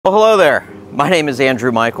Well, hello there. My name is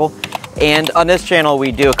Andrew Michael, and on this channel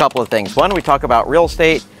we do a couple of things. One, we talk about real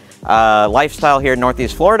estate, lifestyle here in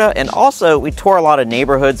Northeast Florida, and also we tour a lot of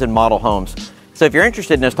neighborhoods and model homes. So if you're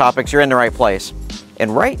interested in those topics, you're in the right place.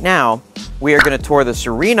 And right now, we are going to tour the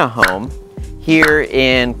Serena home here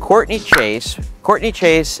in Courtney Chase. Courtney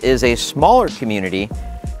Chase is a smaller community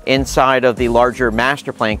inside of the larger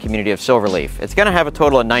master plan community of Silverleaf. It's going to have a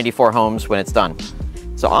total of 94 homes when it's done.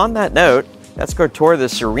 So on that note, let's go tour the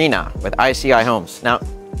Serena with ICI Homes. Now,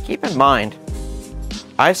 keep in mind,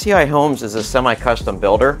 ICI Homes is a semi-custom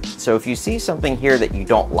builder. So if you see something here that you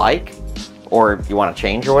don't like, or you want to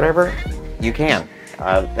change or whatever, you can.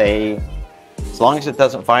 As long as it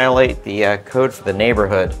doesn't violate the code for the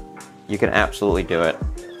neighborhood, you can absolutely do it.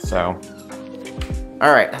 So,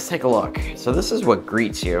 all right, let's take a look. So this is what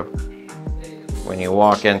greets you when you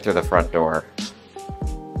walk in through the front door.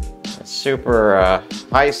 It's super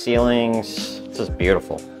high ceilings. This is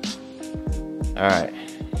beautiful. All right.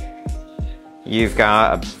 You've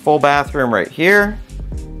got a full bathroom right here.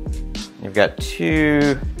 You've got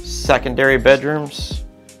 2 secondary bedrooms.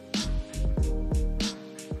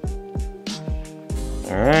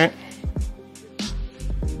 All right.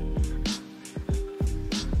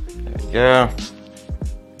 There you go.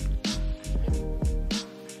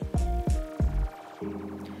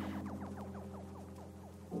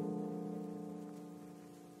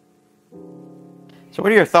 So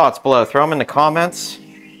what are your thoughts below? Throw them in the comments.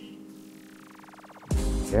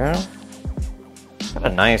 Yeah. Got a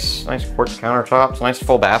nice quartz countertops, nice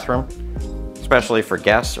full bathroom, especially for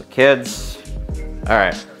guests or kids. All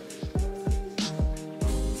right.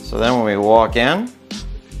 So then when we walk in,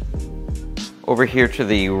 over here to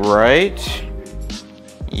the right,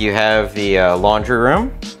 you have the laundry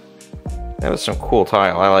room. That was some cool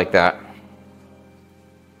tile, I like that.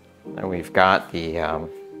 And we've got the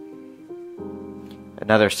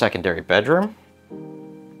another secondary bedroom.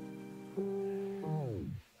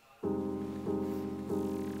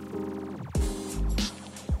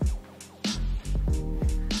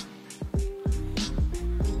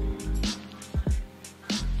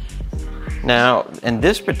 Now, in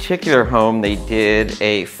this particular home, they did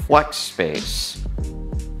a flex space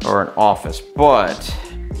or an office, but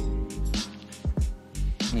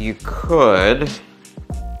you could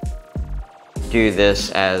do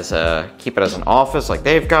this as keep it as an office like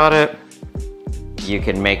they've got it. You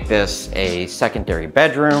can make this a secondary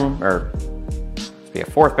bedroom, or be a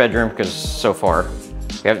 4th bedroom, because so far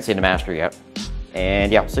we haven't seen the master yet.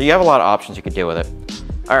 And yeah, so you have a lot of options you could do with it.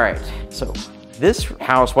 All right, so this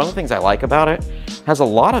house, one of the things I like about it, has a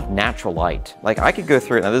lot of natural light. Like I could go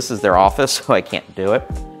through, now this is their office, so I can't do it,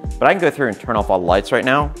 but I can go through and turn off all the lights right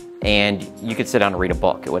now, and you could sit down and read a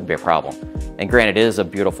book. It wouldn't be a problem. And granted, it is a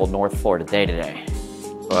beautiful North Florida day today,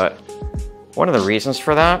 but one of the reasons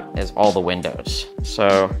for that is all the windows.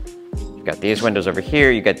 So you've got these windows over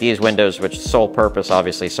here, you've got these windows, which sole purpose,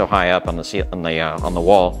 obviously so high up on the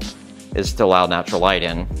wall, is to allow natural light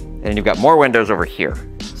in. And you've got more windows over here,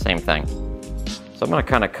 same thing. So I'm gonna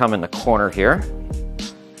kind of come in the corner here.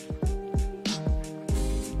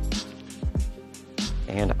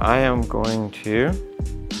 And I am going to,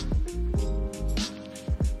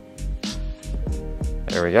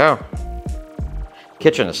 there we go.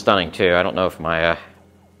 Kitchen is stunning too. I don't know if my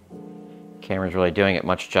camera's really doing it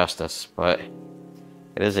much justice, but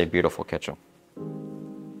it is a beautiful kitchen.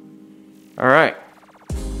 All right,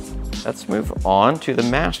 let's move on to the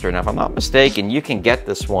master. Now, if I'm not mistaken, you can get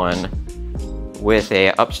this one with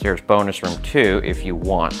a upstairs bonus room too, if you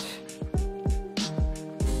want.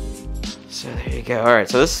 So there you go. All right,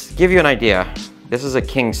 so this give you an idea. This is a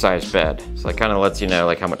king size bed. So it kind of lets you know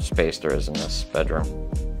like how much space there is in this bedroom.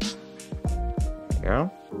 There you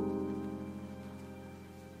go.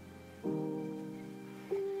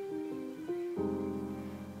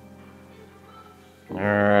 All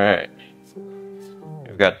right.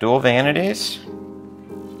 We've got dual vanities.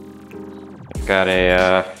 We've got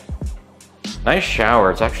a nice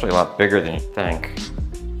shower. It's actually a lot bigger than you think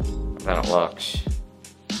than it looks.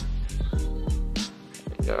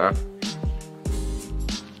 There you go.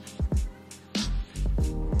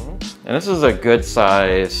 And this is a good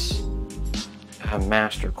size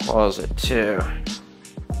master closet too.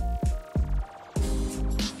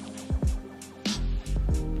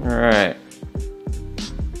 All right.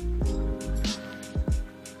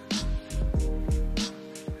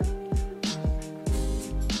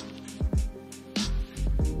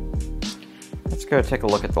 Let's go take a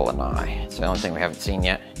look at the lanai. It's the only thing we haven't seen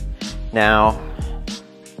yet. Now,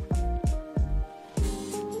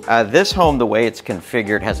 this home, the way it's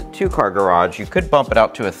configured, has a 2-car garage. You could bump it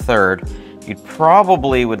out to a 3rd you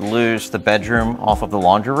probably would lose the bedroom off of the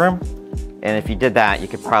laundry room. And if you did that, you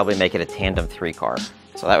could probably make it a tandem 3-car.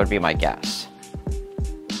 So that would be my guess.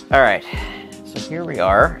 All right, so here we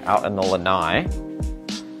are out in the lanai.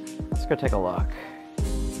 Let's go take a look.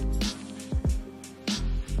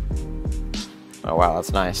 Oh wow,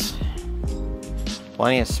 that's nice.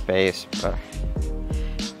 Plenty of space. But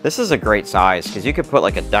this is a great size because you could put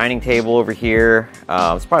like a dining table over here.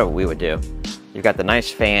 That's probably what we would do. You've got the nice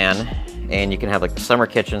fan, and you can have like the summer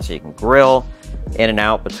kitchen so you can grill in and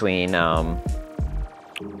out between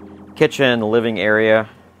kitchen, the living area,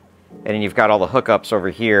 and then you've got all the hookups over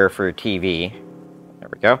here for your TV. There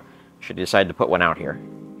we go. Should decide to put one out here.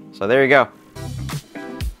 So there you go.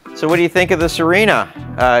 So what do you think of the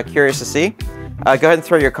Serena? Curious to see. Go ahead and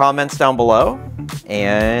throw your comments down below.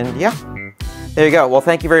 And yeah, there you go. Well,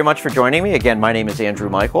 thank you very much for joining me. Again, my name is Andrew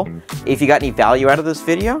Michael. If you got any value out of this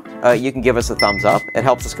video, you can give us a thumbs up. It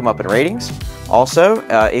helps us come up in ratings. Also,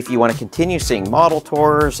 if you want to continue seeing model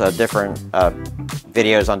tours, different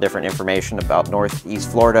videos on different information about Northeast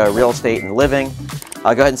Florida real estate and living, go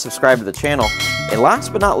ahead and subscribe to the channel. And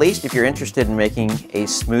last but not least, if you're interested in making a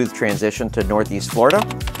smooth transition to Northeast Florida,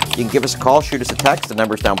 you can give us a call, shoot us a text, the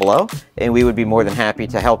number's down below, and we would be more than happy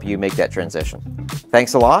to help you make that transition.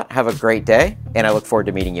 Thanks a lot, have a great day, and I look forward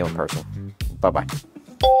to meeting you in person. Bye-bye.